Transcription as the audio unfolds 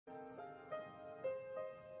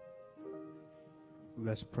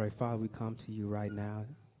Let's pray. Father, we come to you right now,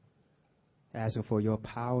 asking for your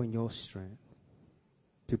power and your strength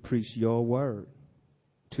to preach your word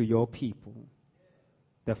to your people.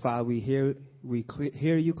 That, Father, we hear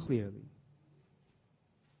you clearly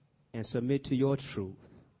and submit to your truth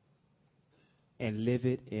and live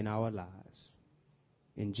it in our lives.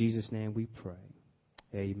 In Jesus' name we pray.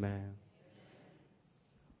 Amen.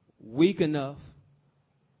 Weak enough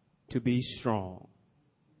to be strong.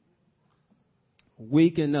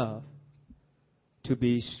 Weak enough to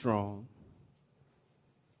be strong.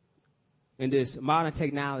 In this modern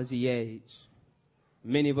technology age,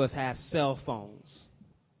 many of us have cell phones.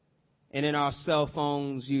 And in our cell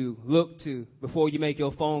phones, you look to, before you make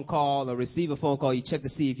your phone call or receive a phone call, you check to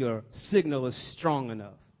see if your signal is strong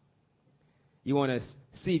enough. You want to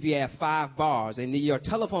see if you have 5 bars. And your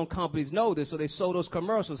telephone companies know this, so they show those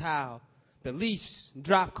commercials how the least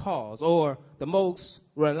drop calls or the most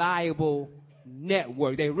reliable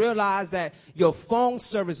network. They realize that your phone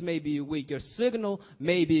service may be weak, your signal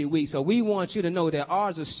may be weak. So we want you to know that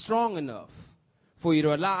ours is strong enough for you to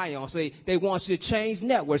rely on. So they want you to change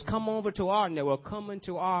networks. Come over to our network. Come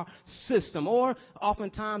into our system. Or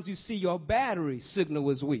oftentimes you see your battery signal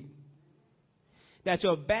is weak. That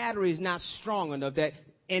your battery is not strong enough. And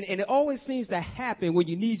it always seems to happen when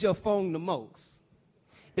you need your phone the most.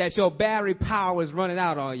 That your battery power is running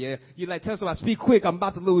out on you. You like tell somebody, speak quick, I'm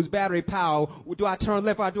about to lose battery power. Do I turn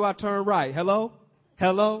left or do I turn right? Hello?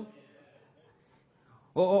 Hello?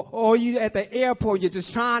 Or you at the airport, you're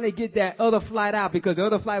just trying to get that other flight out because the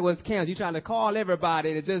other flight was canceled. You're trying to call everybody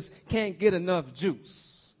and it just can't get enough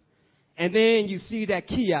juice. And then you see that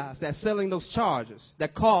kiosk that's selling those chargers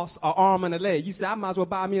that cost an arm and a leg. You say, I might as well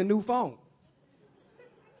buy me a new phone.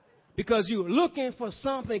 Because you're looking for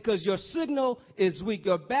something because your signal is weak.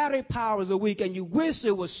 Your battery powers are weak and you wish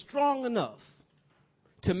it was strong enough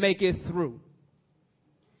to make it through.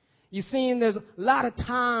 You see, there's a lot of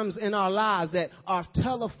times in our lives that our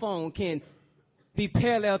telephone can be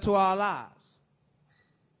parallel to our lives.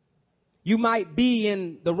 You might be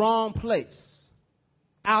in the wrong place,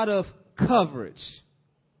 out of coverage,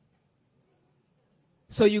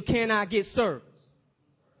 so you cannot get service.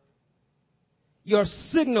 Your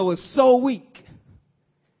signal is so weak,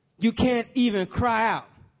 you can't even cry out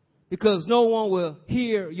because no one will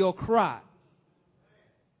hear your cry.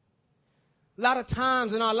 A lot of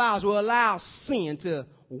times in our lives, we'll allow sin to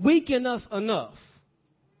weaken us enough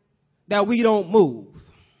that we don't move.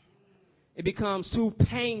 It becomes too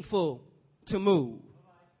painful to move.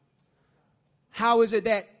 How is it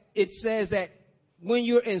that it says that when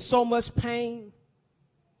you're in so much pain,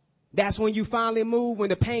 that's when you finally move, when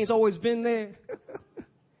the pain's always been there?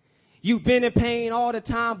 You've been in pain all the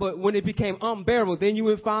time, but when it became unbearable, then you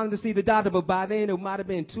would finally see the doctor, but by then it might have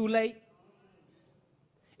been too late.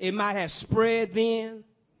 It might have spread then.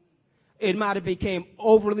 It might have become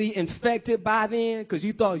overly infected by then because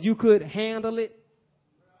you thought you could handle it.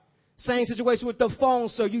 Same situation with the phone,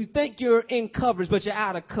 so you think you're in coverage, but you're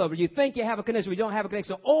out of coverage. You think you have a connection, but you don't have a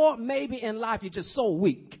connection. Or maybe in life you're just so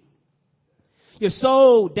weak. You're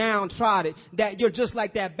so downtrodden that you're just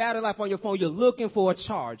like that battery life on your phone. You're looking for a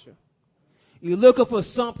charger. You're looking for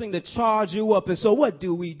something to charge you up. And so what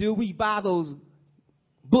do? We buy those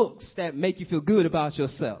books that make you feel good about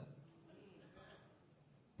yourself.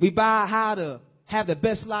 We buy how to have the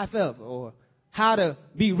best life ever, or how to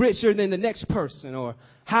be richer than the next person, or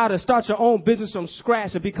how to start your own business from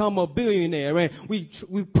scratch and become a billionaire. And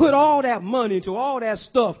we put all that money into all that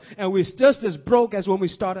stuff, and we're just as broke as when we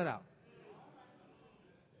started out.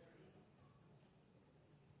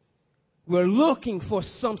 We're looking for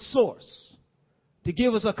some source to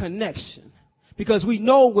give us a connection because we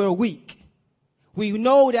know we're weak. We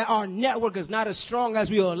know that our network is not as strong as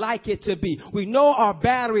we would like it to be. We know our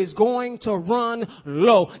battery is going to run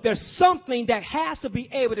low. There's something that has to be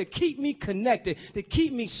able to keep me connected, to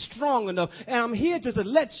keep me strong enough. And I'm here just to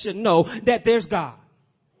let you know that there's God.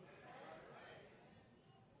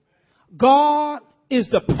 God is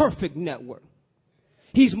the perfect network.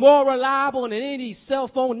 He's more reliable than any cell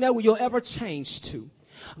phone network you'll ever change to.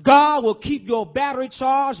 God will keep your battery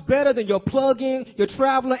charged better than your plug-in, your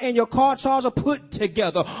traveler, and your car charger put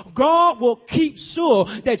together. God will keep sure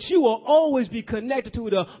that you will always be connected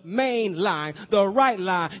to the main line, the right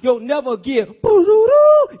line. You'll never get,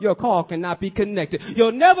 your car cannot be connected.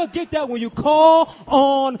 You'll never get that when you call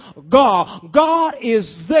on God. God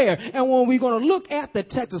is there. And when we're going to look at the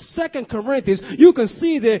text of 2 Corinthians, you can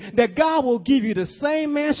see that God will give you the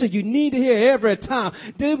same answer you need to hear every time.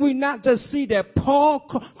 Did we not just see that Paul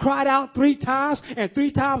cried out 3 times and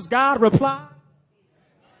 3 times God replied?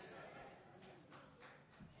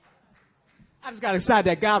 I just got excited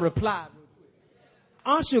that God replied.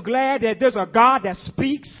 Aren't you glad that there's a God that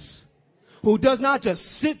speaks, who does not just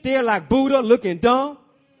sit there like Buddha looking dumb?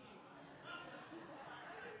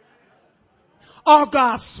 Our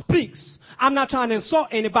God speaks. I'm not trying to insult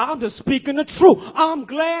anybody. I'm just speaking the truth. I'm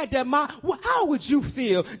glad that how would you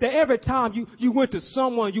feel that every time you went to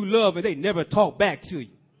someone you love and they never talk back to you?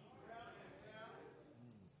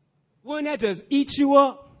 Wouldn't that just eat you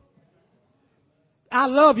up? I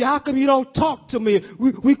love you. How come you don't talk to me?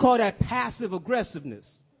 We call that passive aggressiveness.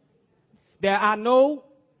 That I know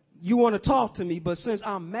you want to talk to me, but since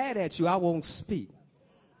I'm mad at you, I won't speak.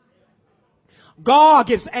 God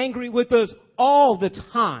gets angry with us all the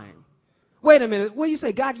time. Wait a minute. What do you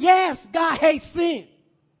say, God? Yes, God hates sin.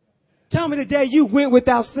 Tell me the day you went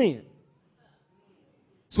without sin.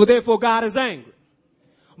 So therefore God is angry.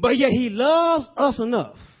 But yet he loves us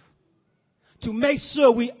enough to make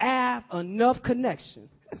sure we have enough connection.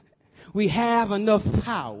 We have enough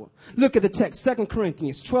power. Look at the text, 2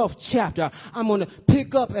 Corinthians 12th chapter. I'm going to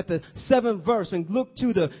pick up at the 7th verse and look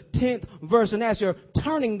to the 10th verse. And as you're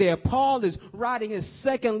turning there, Paul is writing his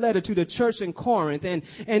second letter to the church in Corinth. And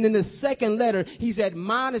in the second letter, he's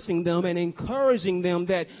admonishing them and encouraging them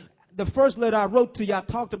that the first letter I wrote to you, I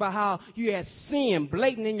talked about how you had sin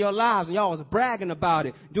blatant in your lives and y'all was bragging about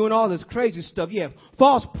it, doing all this crazy stuff. You have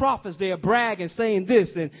false prophets there bragging, saying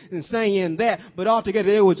this and saying that, but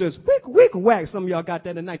altogether it was just wick, whack. Some of y'all got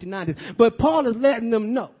that in the 1990s. But Paul is letting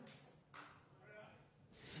them know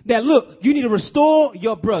that, look, you need to restore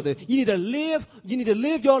your brother. You need to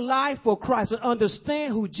live your life for Christ and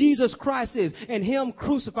understand who Jesus Christ is and him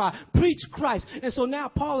crucified. Preach Christ. And so now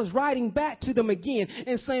Paul is writing back to them again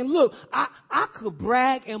and saying, look, I could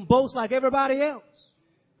brag and boast like everybody else.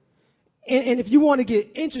 And if you want to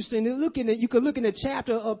get interested in looking at, you could look in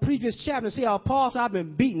the previous chapter and see how Paul said, I've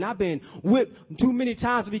been beaten. I've been whipped too many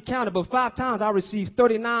times to be counted, but 5 times I received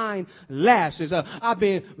 39 lashes. I've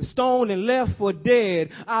been stoned and left for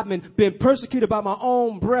dead. I've been persecuted by my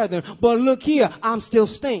own brethren. But look here, I'm still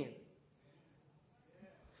standing.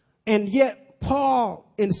 And yet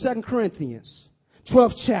Paul in 2 Corinthians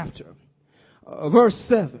 12th chapter, verse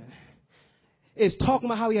 7, is talking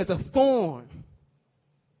about how he has a thorn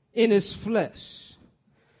in his flesh.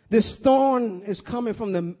 This thorn is coming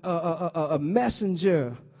from a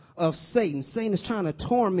messenger of Satan. Satan is trying to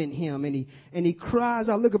torment him, and he cries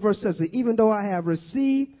out. Look at verse 7. Even though I have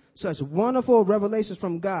received such wonderful revelations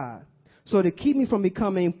from God, so to keep me from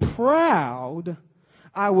becoming proud,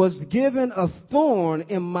 I was given a thorn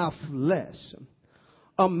in my flesh,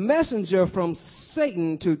 a messenger from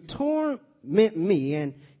Satan to torment me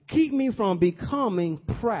and keep me from becoming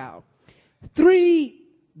proud. 3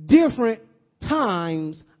 different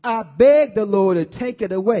times I begged the Lord to take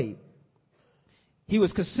it away. He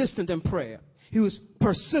was consistent in prayer. He was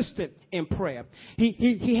persistent in prayer.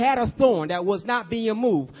 He had a thorn that was not being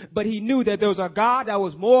moved, but he knew that there was a God that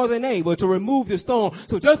was more than able to remove this thorn.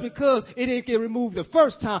 So just because it didn't get removed the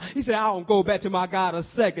first time, he said, I don't go back to my God a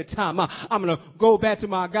second time. I'm going to go back to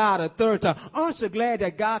my God a third time. Aren't you glad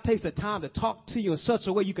that God takes the time to talk to you in such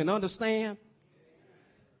a way you can understand?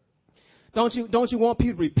 Don't you want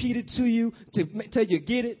people to repeat it to you till you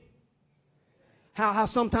get it? How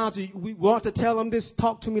sometimes we want to tell them this,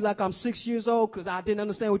 talk to me like I'm 6 years old because I didn't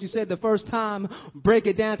understand what you said the first time. Break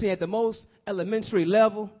it down to you at the most elementary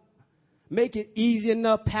level. Make it easy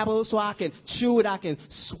enough, palatable, so I can chew it, I can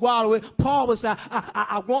swallow it. Paul was like,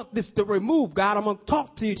 I want this to remove, God. I'm going to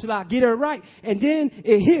talk to you till I get it right. And then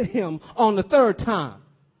it hit him on the 3rd time.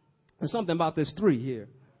 There's something about this 3 here.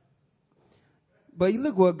 But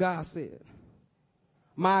look what God said.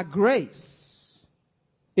 My grace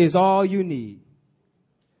is all you need.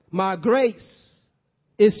 My grace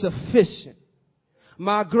is sufficient.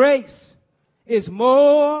 My grace is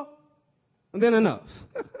more than enough.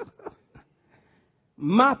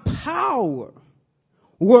 My power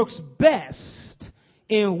works best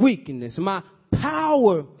in weakness. My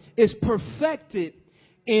power is perfected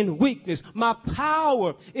in weakness. My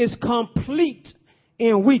power is complete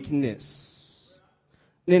in weakness.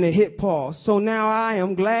 Then it hit Paul. So now I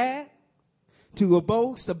am glad to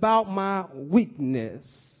boast about my weakness,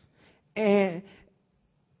 and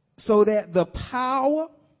so that the power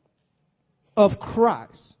of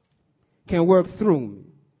Christ can work through me.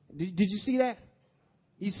 Did you see that?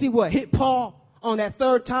 You see what hit Paul on that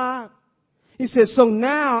 3rd time? He said, so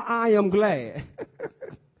now I am glad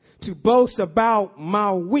to boast about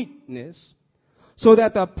my weakness, so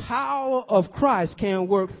that the power of Christ can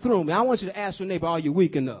work through me. I want you to ask your neighbor, are you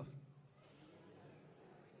weak enough?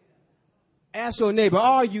 Ask your neighbor,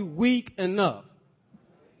 are you weak enough?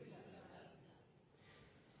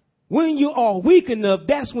 When you are weak enough,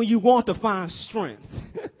 that's when you want to find strength.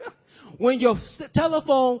 When your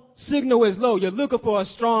telephone signal is low, you're looking for a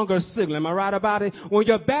stronger signal. Am I right about it? When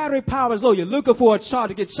your battery power is low, you're looking for a charge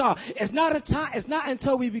to get charged. It's not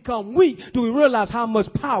until we become weak do we realize how much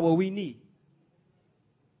power we need.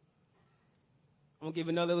 I'm going to give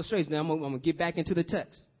another illustration. Now I'm going to get back into the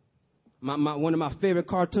text. One of my favorite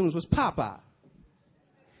cartoons was Popeye.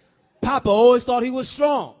 Popeye always thought he was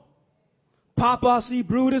strong. Popeye see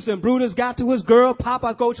Brutus, and Brutus got to his girl.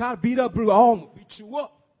 Popeye go try to beat up Brutus. Oh, I'm going to beat you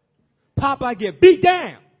up. Popeye get beat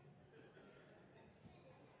down.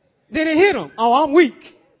 Then it hit him. Oh, I'm weak.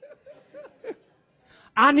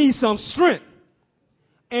 I need some strength.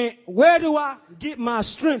 And where do I get my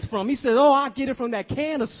strength from? He said, I get it from that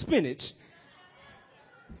can of spinach.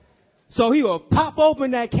 So he will pop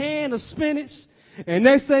open that can of spinach. And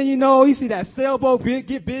next thing you know, you see that sailboat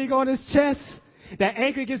get big on his chest. That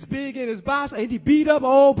anchor gets big in his box. And he beat up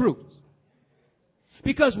old Bruce.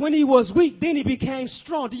 Because when he was weak, then he became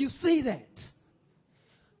strong. Do you see that?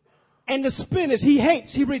 And the spinach he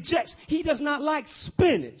hates, he rejects. He does not like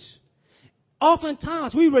spinach.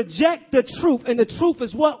 Oftentimes we reject the truth, and the truth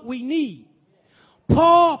is what we need.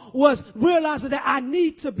 Paul was realizing that I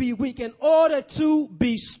need to be weak in order to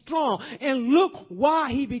be strong. And look why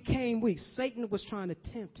he became weak. Satan was trying to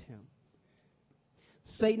tempt him.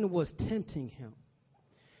 Satan was tempting him.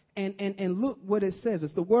 And look what it says.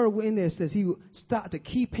 It's the word in there. It says he would stop to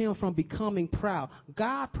keep him from becoming proud.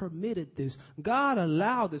 God permitted this. God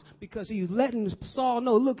allowed this because he was letting Saul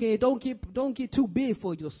know, look, don't get too big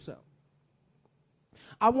for yourself.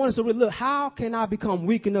 I want us to really look, how can I become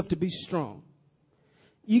weak enough to be strong?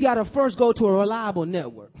 You got to first go to a reliable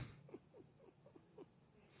network.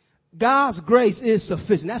 God's grace is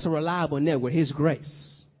sufficient. That's a reliable network, his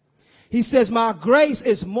grace. He says, my grace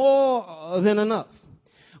is more than enough.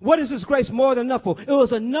 What is His grace more than enough for? It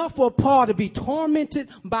was enough for Paul to be tormented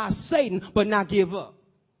by Satan, but not give up.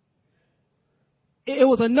 It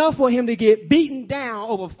was enough for him to get beaten down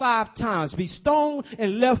over 5 times, be stoned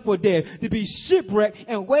and left for dead, to be shipwrecked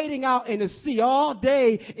and waiting out in the sea all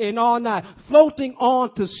day and all night, floating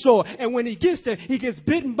on to shore. And when he gets there, he gets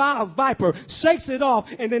bitten by a viper, shakes it off,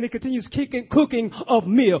 and then he continues cooking of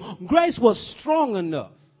meal. Grace was strong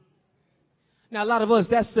enough. Now, a lot of us,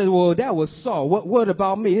 that said, well, that was Saul. What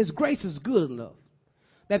about me? His grace is good enough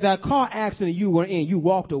that car accident you were in, you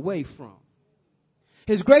walked away from.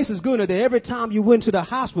 His grace is good enough that every time you went to the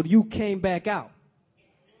hospital, you came back out.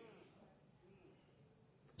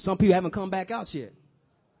 Some people haven't come back out yet.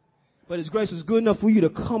 But His grace is good enough for you to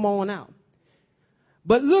come on out.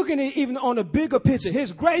 But looking at even on the bigger picture,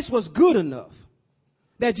 His grace was good enough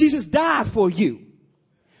that Jesus died for you,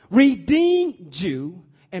 redeemed you,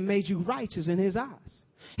 and made you righteous in His eyes.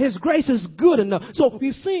 His grace is good enough. So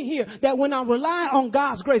we see here that when I rely on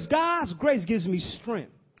God's grace gives me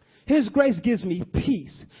strength. His grace gives me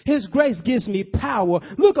peace. His grace gives me power.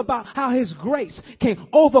 Look about how His grace can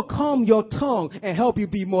overcome your tongue and help you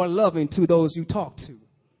be more loving to those you talk to.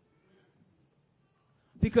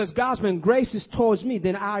 Because God's been gracious towards me,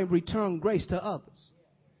 then I return grace to others.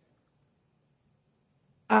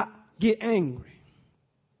 I get angry.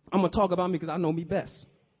 I'm going to talk about me because I know me best.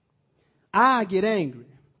 I get angry.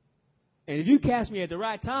 And if you catch me at the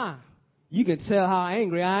right time, you can tell how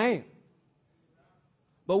angry I am.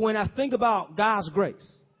 But when I think about God's grace,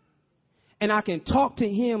 and I can talk to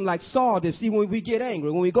Him like Saul did. See, when we get angry,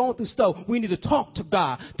 when we're going through stuff, we need to talk to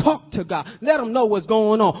God. Talk to God. Let Him know what's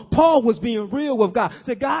going on. Paul was being real with God.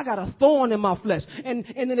 Said, God, I got a thorn in my flesh. And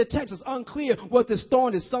in the text, it's unclear what this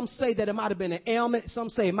thorn is. Some say that it might have been an ailment. Some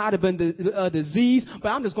say it might have been a disease. But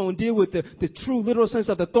I'm just going to deal with the true literal sense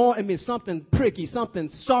of the thorn. It means something pricky, something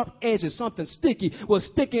sharp edges, something sticky was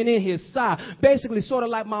sticking in his side. Basically, sort of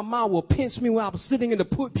like my mom will pinch me when I was sitting in the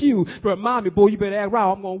pew to remind me, boy, you better act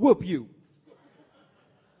right. I'm going to whoop you.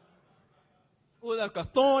 Well, like a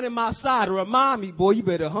thorn in my side to remind me, boy, you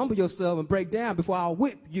better humble yourself and break down before I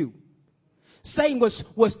whip you. Satan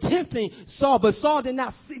was tempting Saul, but Saul did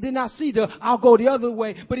not see I'll go the other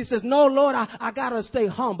way. But he says, no, Lord, I got to stay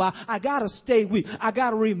humble. I got to stay weak. I got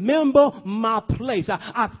to remember my place.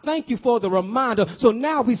 I thank you for the reminder. So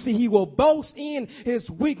now we see he will boast in his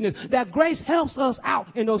weakness. That grace helps us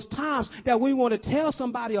out in those times that we want to tell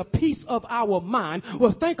somebody a piece of our mind.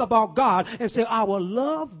 Well, think about God and say, I will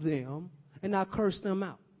love them and not curse them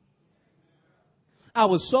out. I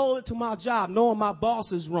was sold to my job knowing my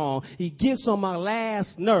boss is wrong. He gets on my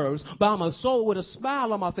last nerves, but I'm a soul with a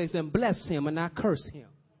smile on my face and bless him and not curse him.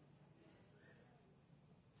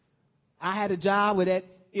 I had a job where that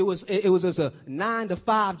it was as a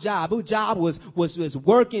 9-to-5 job. Your job was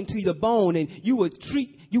working to the bone, and you would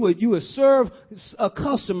serve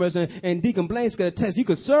customers, and Deacon Blaine's going to attest. You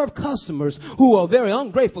could serve customers who are very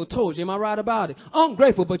ungrateful towards you. Am I right about it?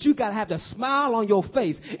 Ungrateful, but you got to have the smile on your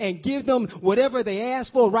face and give them whatever they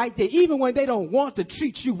ask for right there, even when they don't want to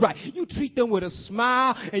treat you right. You treat them with a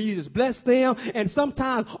smile, and you just bless them. And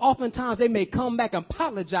oftentimes, they may come back and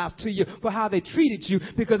apologize to you for how they treated you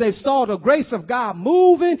because they saw the grace of God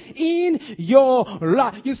moving in your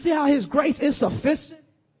life. You see how His grace is sufficient?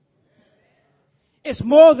 It's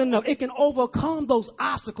more than enough. It can overcome those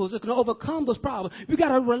obstacles. It can overcome those problems. You got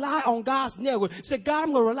to rely on God's network. Say, God,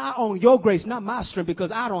 I'm going to rely on your grace, not my strength,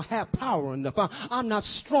 because I don't have power enough. I'm not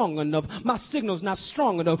strong enough. My signal's not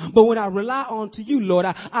strong enough. But when I rely on to you, Lord,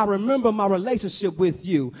 I remember my relationship with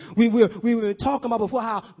you. We were talking about before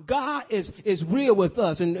how God is real with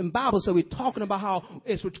us. And in Bible, so we're talking about how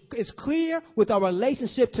it's clear with our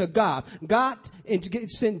relationship to God. God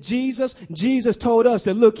sent Jesus. Jesus told us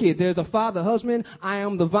that, look here, there's a father, husband. I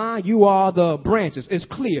am the vine, you are the branches. It's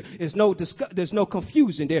clear. There's no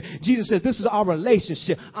confusion there. Jesus says this is our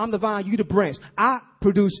relationship. I'm the vine, you the branch. I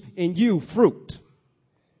produce in you fruit.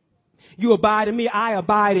 You abide in me, I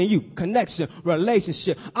abide in you. Connection,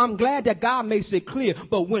 relationship. I'm glad that God makes it clear.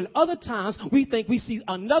 But when other times we think we see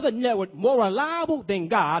another network more reliable than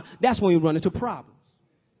God, that's when we run into problems.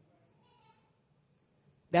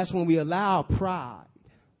 That's when we allow pride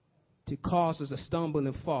to cause us to stumble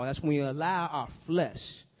and fall. That's when we allow our flesh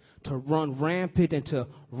to run rampant and to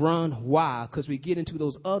run wild, because we get into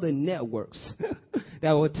those other networks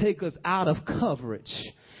that will take us out of coverage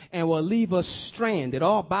and will leave us stranded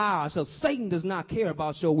all by ourselves. Satan does not care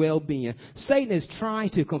about your well-being. Satan is trying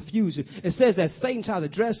to confuse you. It says that Satan tries to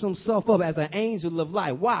dress himself up as an angel of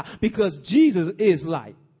light. Why? Because Jesus is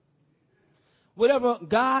light. Whatever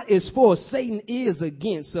God is for, Satan is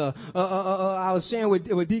against. I was sharing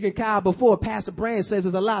with Deacon Kyle before. Pastor Brand says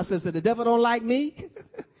there's a lot. Says that the devil don't like me,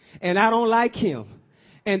 and I don't like him.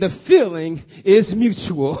 And the feeling is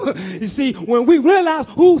mutual. You see, when we realize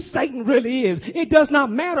who Satan really is, it does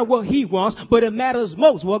not matter what he wants, but it matters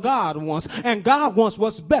most what God wants. And God wants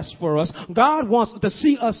what's best for us. God wants to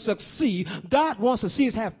see us succeed. God wants to see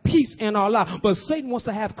us have peace in our life. But Satan wants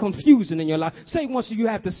to have confusion in your life. Satan wants you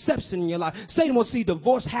to have deception in your life. Satan wants to see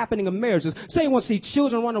divorce happening in marriages. Satan wants to see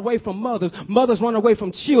children run away from mothers. Mothers run away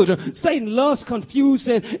from children. Satan loves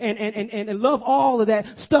confusion and love all of that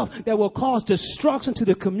stuff that will cause destruction to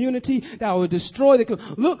the community, that will destroy the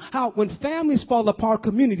community. Look how when families fall apart,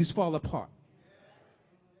 communities fall apart.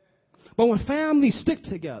 But when families stick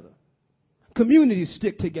together, communities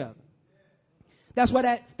stick together. That's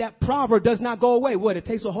why that proverb does not go away. What? It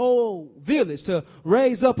takes a whole village to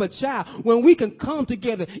raise up a child. When we can come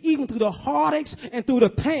together, even through the heartaches and through the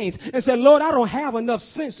pains, and say, Lord, I don't have enough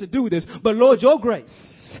sense to do this, but Lord, your grace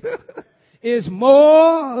is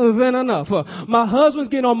more than enough. My husband's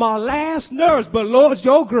getting on my last nerves, but Lord,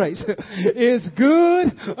 your grace is good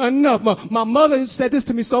enough. My mother said this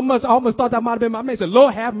to me so much, I almost thought that might have been my mate. Said,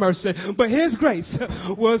 Lord, have mercy. But his grace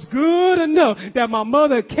was good enough that my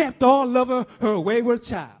mother kept on loving her wayward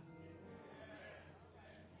child.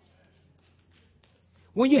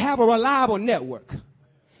 When you have a reliable network,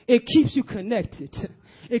 it keeps you connected.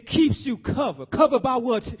 It keeps you covered by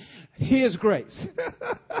what? His grace.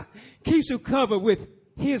 Keeps you covered with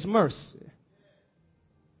His mercy.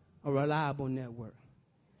 A reliable network.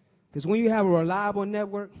 Because when you have a reliable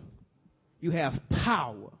network, you have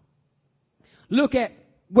power. Look at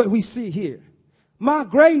what we see here. My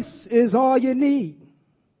grace is all you need.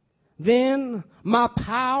 Then my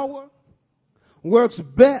power works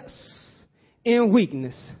best in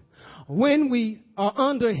weakness. When we are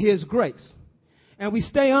under His grace, and we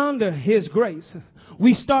stay under His grace,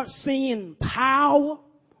 we start seeing power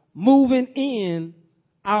moving in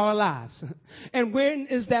our lives. And when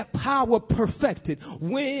is that power perfected?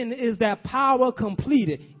 When is that power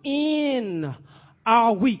completed? In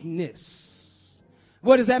our weakness.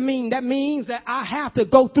 What does that mean? That means that I have to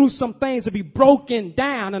go through some things to be broken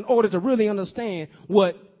down in order to really understand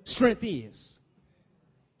what strength is.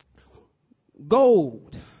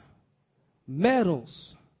 Gold,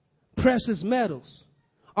 metals, precious metals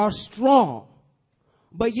are strong,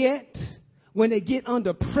 but yet when they get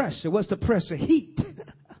under pressure, what's the pressure? Heat.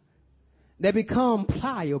 They become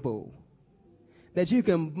pliable, that you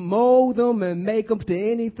can mold them and make them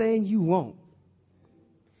to anything you want.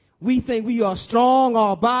 We think we are strong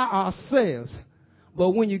all by ourselves,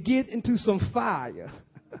 but when you get into some fire,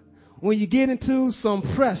 when you get into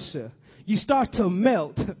some pressure, you start to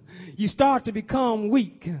melt. You start to become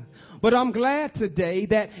weak. But I'm glad today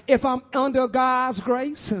that if I'm under God's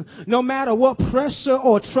grace, no matter what pressure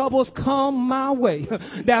or troubles come my way,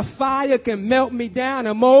 that fire can melt me down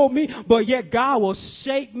and mold me, but yet God will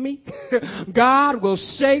shape me. God will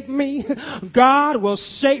shape me. God will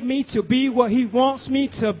shape me to be what he wants me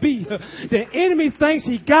to be. The enemy thinks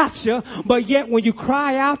he got you, but yet when you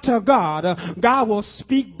cry out to God, God will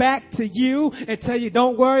speak back to you and tell you,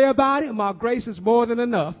 don't worry about it. My grace is more than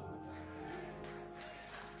enough.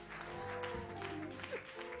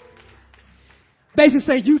 Basically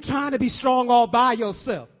saying you trying to be strong all by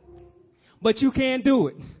yourself, but you can't do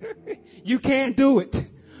it. You can't do it.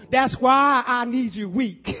 That's why I need you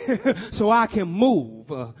weak so I can move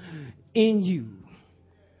in you.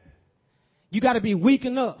 You got to be weak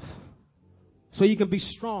enough so you can be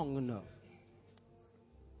strong enough.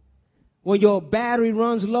 When your battery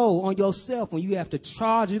runs low on your cell phone, you have to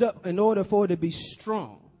charge it up in order for it to be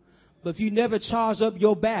strong. But if you never charge up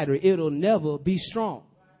your battery, it'll never be strong.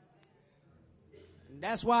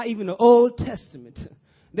 That's why even the Old Testament,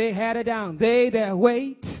 they had it down. They that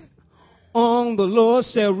wait on the Lord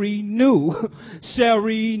shall renew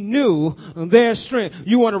their strength.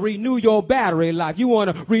 You want to renew your battery life. You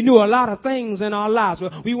want to renew a lot of things in our lives.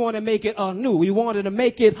 We want to make it anew. We wanted to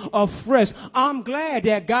make it afresh. I'm glad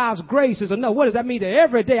that God's grace is enough. What does that mean? That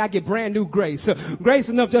every day I get brand new grace. Grace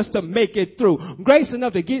enough just to make it through. Grace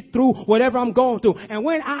enough to get through whatever I'm going through. And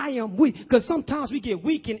when I am weak, because sometimes we get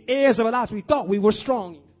weak in areas of our lives we thought we were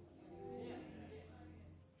strong in.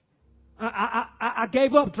 I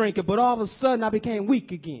gave up drinking, but all of a sudden I became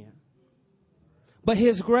weak again. But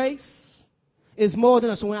his grace is more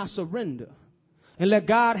than us. So when I surrender and let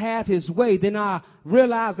God have his way, then I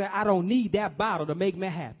realize that I don't need that bottle to make me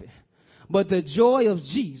happy. But the joy of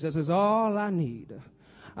Jesus is all I need.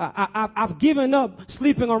 I've given up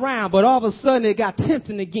sleeping around, but all of a sudden it got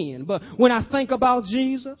tempting again. But when I think about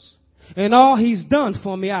Jesus and all he's done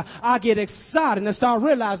for me, I get excited and start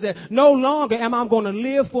realizing that no longer am I going to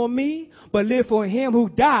live for me, but live for him who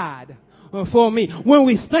died for me. When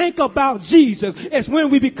we think about Jesus, it's when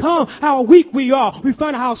we become how weak we are. We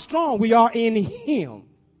find out how strong we are in him.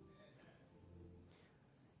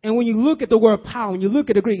 And when you look at the word power, when you look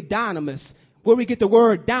at the Greek dynamis, where we get the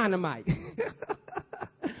word dynamite,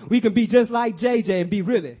 we can be just like JJ and be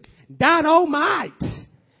really dynamite.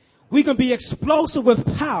 We can be explosive with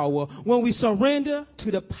power when we surrender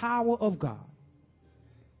to the power of God.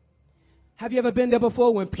 Have you ever been there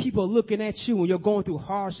before when people are looking at you when you're going through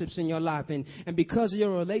hardships in your life and because of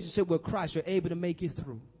your relationship with Christ, you're able to make it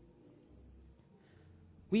through?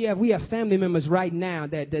 We have family members right now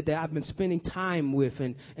that I've been spending time with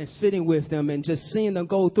and sitting with them and just seeing them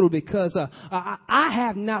go through because I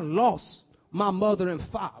have not lost my mother and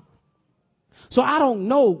father. So I don't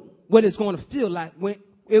know what it's going to feel like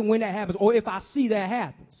when that happens or if I see that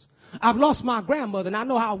happens. I've lost my grandmother and I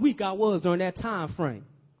know how weak I was during that time frame.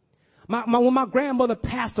 When my grandmother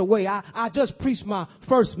passed away, I just preached my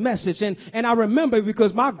first message. And I remember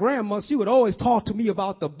because my grandma, she would always talk to me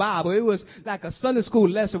about the Bible. It was like a Sunday school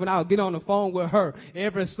lesson when I would get on the phone with her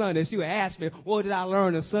every Sunday. She would ask me, what did I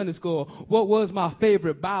learn in Sunday school? What was my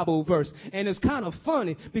favorite Bible verse? And it's kind of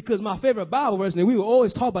funny because my favorite Bible verse, and we would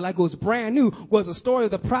always talk about like it was brand new, was the story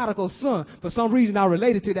of the prodigal son. For some reason, I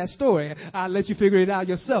related to that story. I'll let you figure it out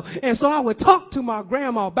yourself. And so I would talk to my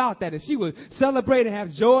grandma about that, and she would celebrate and have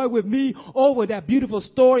joy with me over that beautiful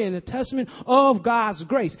story in the testament of God's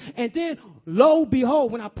grace. And then, lo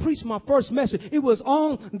behold, when I preached my first message, it was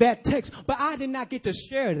on that text, but I did not get to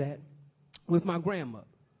share that with my grandmother.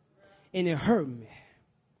 And it hurt me.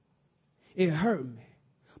 It hurt me.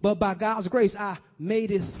 But by God's grace, I made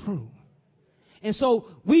it through. And so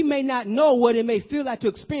we may not know what it may feel like to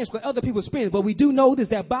experience what other people experience, but we do know this,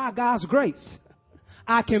 that by God's grace,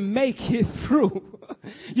 I can make it through.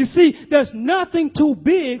 You see, there's nothing too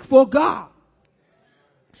big for God.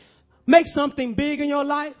 Make something big in your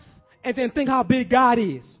life and then think how big God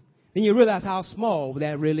is. Then you realize how small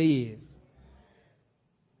that really is.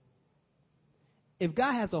 If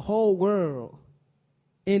God has the whole world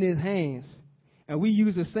in his hands and we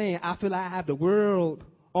use the saying, I feel like I have the world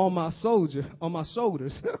on my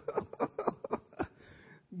shoulders.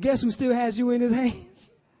 Guess who still has you in his hands?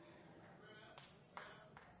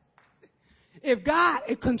 If God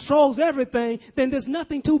controls everything, then there's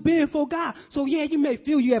nothing too big for God. So yeah, you may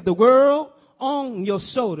feel you have the world on your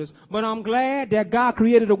shoulders, but I'm glad that God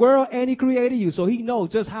created the world and he created you. So he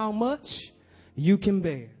knows just how much you can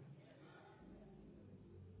bear.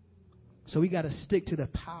 So we got to stick to the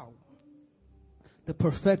power, the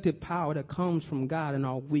perfected power that comes from God in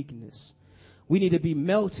our weakness. We need to be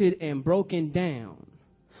melted and broken down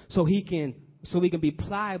so we can be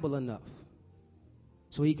pliable enough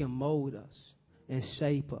so he can mold us and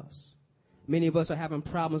shape us. Many of us are having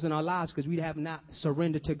problems in our lives because we have not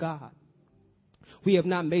surrendered to God. We have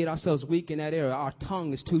not made ourselves weak in that area. Our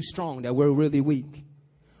tongue is too strong that we're really weak.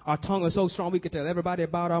 Our tongue is so strong we can tell everybody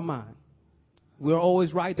about our mind. We're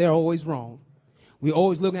always right, they're always wrong. We're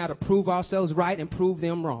always looking how to prove ourselves right and prove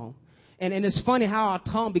them wrong. And it's funny how our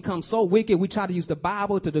tongue becomes so wicked, we try to use the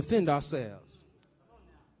Bible to defend ourselves.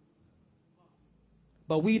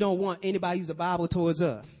 But we don't want anybody to use the Bible towards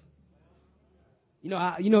us.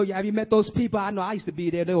 Have you met those people? I know I used to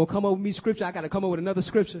be there. They will come over with me scripture. I got to come over with another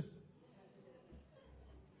scripture.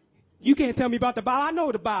 You can't tell me about the Bible. I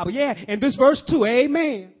know the Bible. Yeah, and this verse too.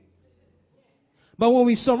 Amen. But when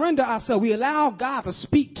we surrender ourselves, we allow God to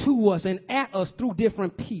speak to us and at us through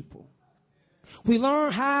different people. We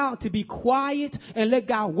learn how to be quiet and let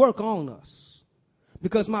God work on us.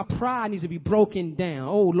 Because my pride needs to be broken down.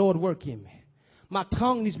 Oh, Lord, work in me. My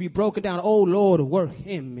tongue needs to be broken down. Oh, Lord, work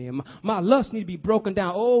in me. My lust needs to be broken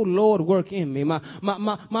down. Oh, Lord, work in me.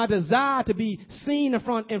 My desire to be seen in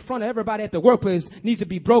front of everybody at the workplace needs to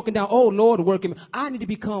be broken down. Oh, Lord, work in me. I need to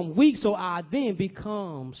become weak so I then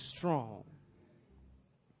become strong.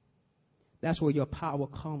 That's where your power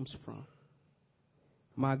comes from.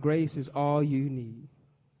 My grace is all you need.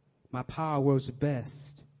 My power works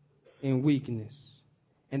best in weakness.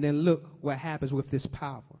 And then look what happens with this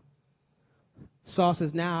power. Saul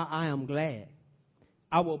says, now I am glad.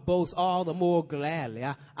 I will boast all the more gladly.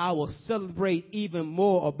 I will celebrate even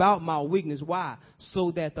more about my weakness. Why?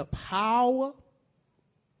 So that the power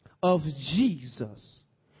of Jesus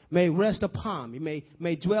may rest upon me,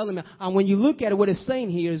 may dwell in me. And when you look at it, what it's saying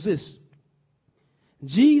here is this.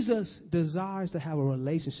 Jesus desires to have a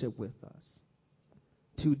relationship with us,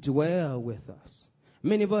 to dwell with us.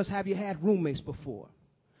 Many of us, have you had roommates before?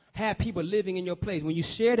 Have people living in your place. When you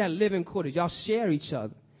share that living quarters, y'all share each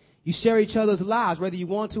other. You share each other's lives, whether you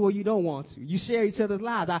want to or you don't want to. You share each other's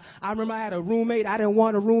lives. I remember I had a roommate. I didn't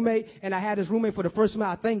want a roommate, and I had this roommate for the first time.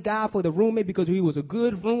 I thank God for the roommate because he was a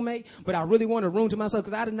good roommate, but I really wanted a room to myself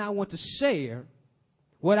because I did not want to share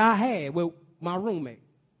what I had with my roommate.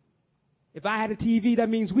 If I had a TV, that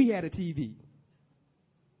means we had a TV.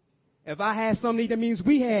 If I had something to eat, that means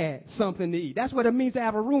we had something to eat. That's what it means to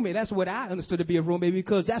have a roommate. That's what I understood to be a roommate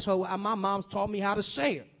because that's what my mom taught me how to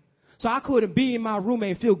share. So I couldn't be in my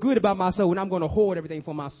roommate and feel good about myself when I'm going to hoard everything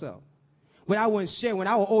for myself. When I wouldn't share, when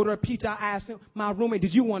I would order a pizza, I asked him, my roommate,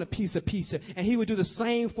 did you want a piece of pizza? And he would do the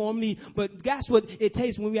same for me. But that's what it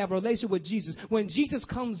takes when we have a relationship with Jesus. When Jesus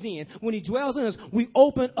comes in, when he dwells in us, we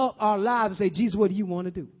open up our lives and say, Jesus, what do you want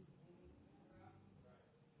to do?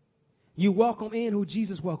 You welcome in who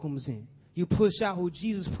Jesus welcomes in. You push out who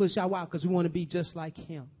Jesus pushed out. Why? Because we want to be just like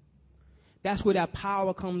him. That's where that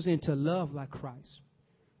power comes in, to love like Christ,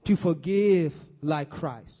 to forgive like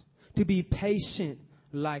Christ, to be patient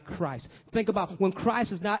like Christ. Think about when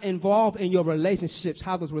Christ is not involved in your relationships,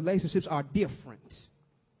 how those relationships are different.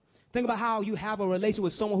 Think about how you have a relationship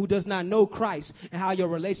with someone who does not know Christ and how your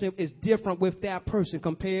relationship is different with that person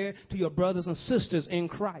compared to your brothers and sisters in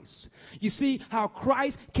Christ. You see how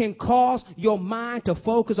Christ can cause your mind to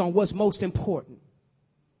focus on what's most important.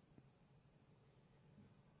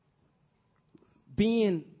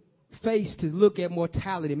 Being faced to look at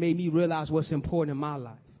mortality made me realize what's important in my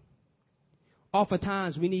life.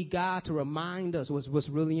 Oftentimes we need God to remind us what's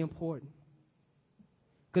really important.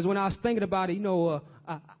 Because when I was thinking about it,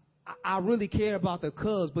 I really care about the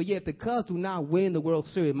Cubs, but yet if the Cubs do not win the World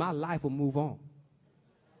Series, my life will move on.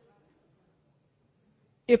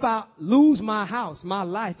 If I lose my house, my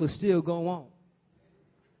life will still go on.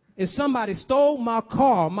 If somebody stole my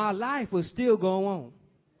car, my life will still go on.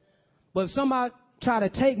 But if somebody try to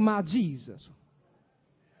take my Jesus,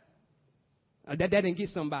 that didn't get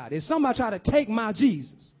somebody. If somebody try to take my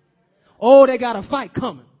Jesus, they got a fight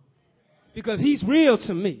coming because he's real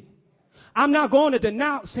to me. I'm not going to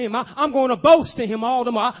denounce him. I'm going to boast in him all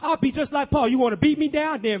the more. I'll be just like Paul. You want to beat me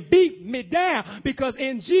down? Then beat me down. Because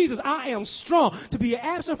in Jesus, I am strong. To be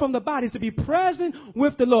absent from the body is to be present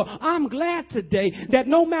with the Lord. I'm glad today that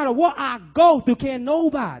no matter what I go through,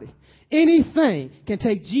 anything can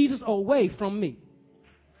take Jesus away from me.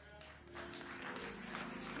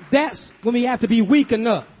 That's when we have to be weak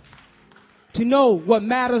enough to know what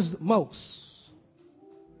matters most.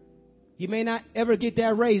 You may not ever get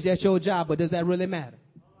that raise at your job, but does that really matter?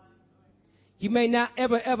 You may not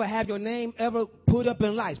ever have your name ever put up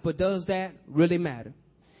in lights, but does that really matter?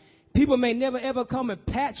 People may never ever come and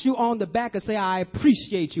pat you on the back and say, I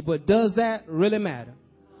appreciate you, but does that really matter?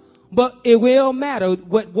 But it will matter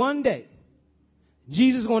what one day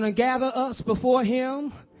Jesus is going to gather us before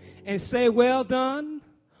him and say, well done,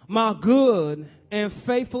 my good and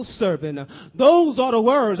faithful servant. Those are the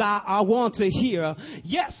words I want to hear.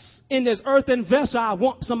 Yes, in this earthen vessel, I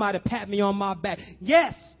want somebody to pat me on my back.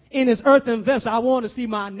 Yes, in this earthen vessel, I want to see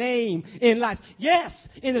my name in lights. Yes,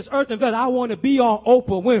 in this earthen vessel, I want to be on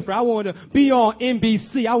Oprah Winfrey. I want to be on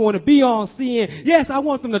NBC. I want to be on CNN. Yes, I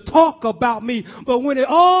want them to talk about me. But when it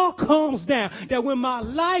all comes down, that when my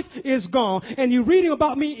life is gone and you're reading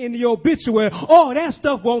about me in the obituary, oh, that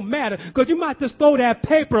stuff won't matter because you might just throw that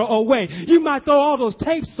paper away. You might throw all those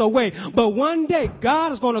tapes away. But one day,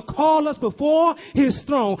 God is going to call us before his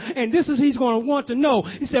throne. And this is he's going to want to know.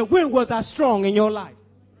 He said, when was I strong in your life?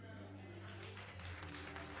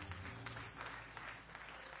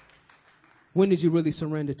 When did you really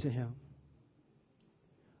surrender to him?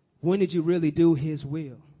 When did you really do his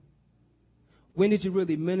will? When did you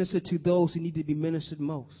really minister to those who need to be ministered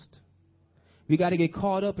most? We got to get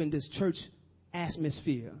caught up in this church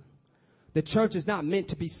atmosphere. The church is not meant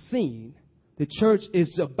to be seen. The church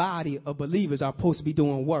is a body of believers are supposed to be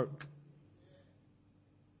doing work.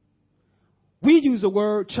 We use the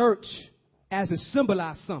word church as to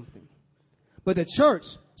symbolize something. But the church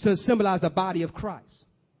should symbolize the body of Christ.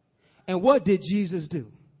 And what did Jesus do?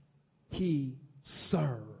 He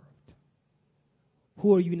served.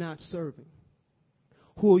 Who are you not serving?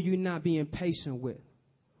 Who are you not being patient with?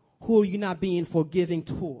 Who are you not being forgiving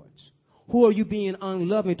towards? Who are you being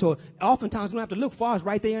unloving towards? Oftentimes we don't have to look far. It's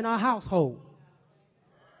right there in our household.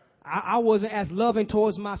 I wasn't as loving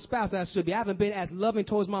towards my spouse as I should be. I haven't been as loving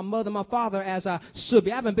towards my mother, my father as I should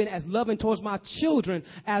be. I haven't been as loving towards my children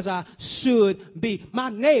as I should be.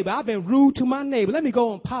 My neighbor, I've been rude to my neighbor. Let me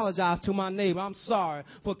go and apologize to my neighbor. I'm sorry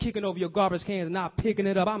for kicking over your garbage cans and not picking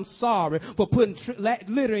it up. I'm sorry for putting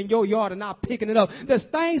litter in your yard and not picking it up. There's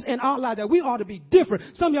things in our life that we ought to be different.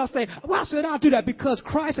 Some of y'all say, why should I do that? Because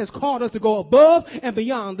Christ has called us to go above and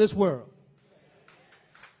beyond this world.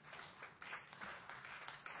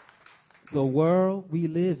 The world we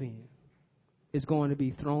live in is going to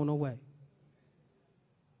be thrown away.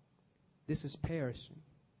 This is perishing.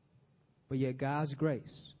 But yet God's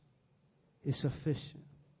grace is sufficient.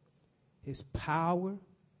 His power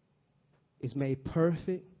is made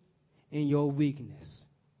perfect in your weakness.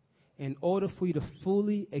 In order for you to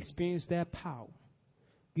fully experience that power,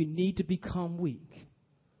 you need to become weak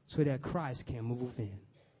so that Christ can move in.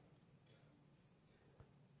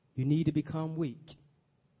 You need to become weak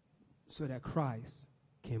so that Christ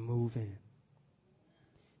can move in.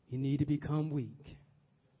 You need to become weak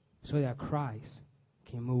so that Christ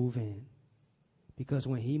can move in. Because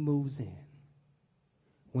when he moves in,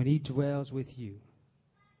 when he dwells with you,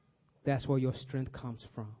 that's where your strength comes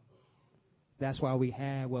from. That's why we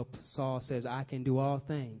have what Saul says, I can do all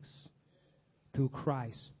things through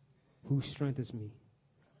Christ who strengthens me.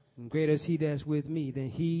 And greater is he that's with me than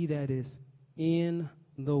he that is in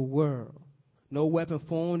the world. No weapon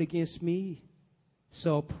formed against me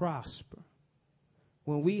shall prosper.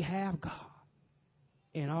 When we have God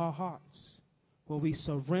in our hearts, when we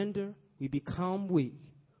surrender, we become weak,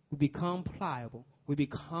 we become pliable, we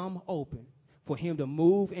become open for him to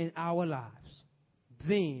move in our lives.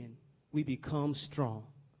 Then we become strong.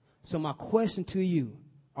 So my question to you,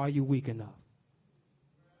 are you weak enough?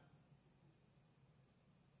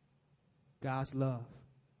 God's love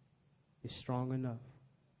is strong enough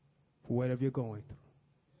for whatever you're going through.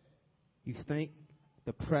 You think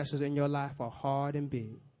the pressures in your life are hard and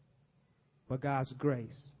big, but God's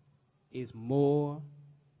grace is more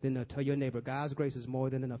than enough. Tell your neighbor, God's grace is more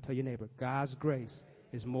than enough. Tell your neighbor, God's grace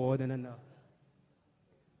is more than enough.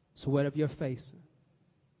 So whatever you're facing,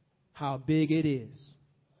 how big it is,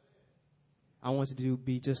 I want you to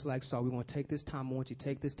be just like Saul. We want to take this time. I want you to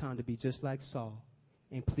take this time to be just like Saul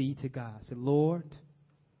and plead to God. Say, Lord,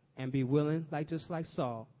 and be willing, just like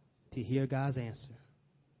Saul, to hear God's answer.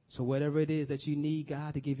 So whatever it is that you need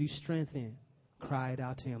God to give you strength in, cry it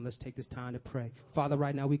out to him. Let's take this time to pray. Father,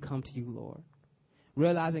 right now we come to you, Lord.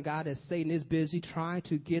 Realizing, God, that Satan is busy trying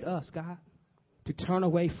to get us, God, to turn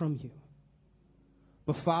away from you.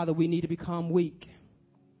 But, Father, we need to become weak.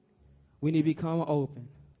 We need to become open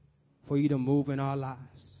for you to move in our lives.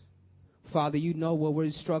 Father, you know what we're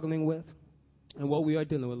struggling with and what we are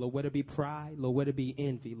dealing with, Lord, whether it be pride, Lord, whether it be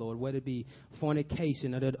envy, Lord, whether it be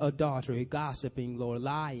fornication, adultery, gossiping, Lord,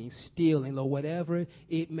 lying, stealing, Lord, whatever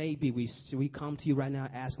it may be, we come to you right now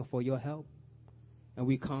asking for your help. And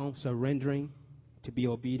we come surrendering to be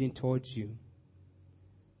obedient towards you.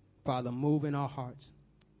 Father, move in our hearts.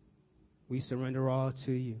 We surrender all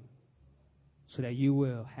to you so that you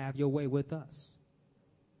will have your way with us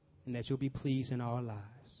and that you'll be pleased in our lives.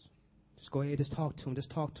 Just go ahead, just talk to him,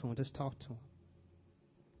 just talk to him, just talk to him.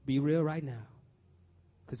 Be real right now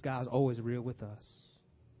because God's always real with us.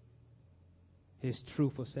 His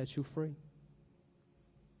truth will set you free.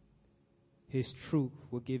 His truth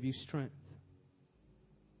will give you strength.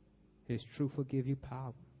 His truth will give you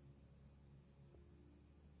power.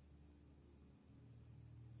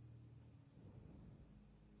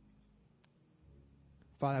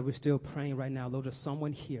 Father, we're still praying right now, Lord, there's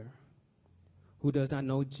someone here who does not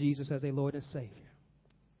know Jesus as their Lord and Savior.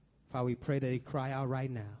 Father, we pray that they cry out right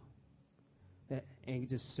now and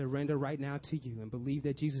just surrender right now to you and believe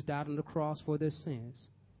that Jesus died on the cross for their sins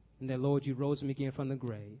and that, Lord, you rose him again from the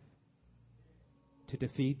grave to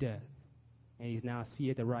defeat death. And he's now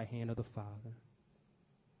seated at the right hand of the Father.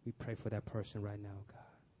 We pray for that person right now, God.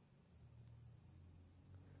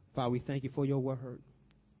 Father, we thank you for your word.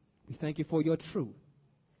 We thank you for your truth.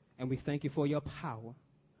 And we thank you for your power.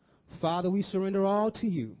 Father, we surrender all to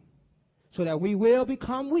you so that we will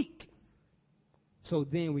become weak. So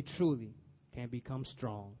then we truly can become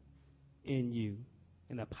strong in you,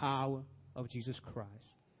 in the power of Jesus Christ.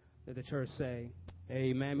 Let the church say,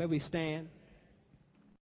 amen. May we stand.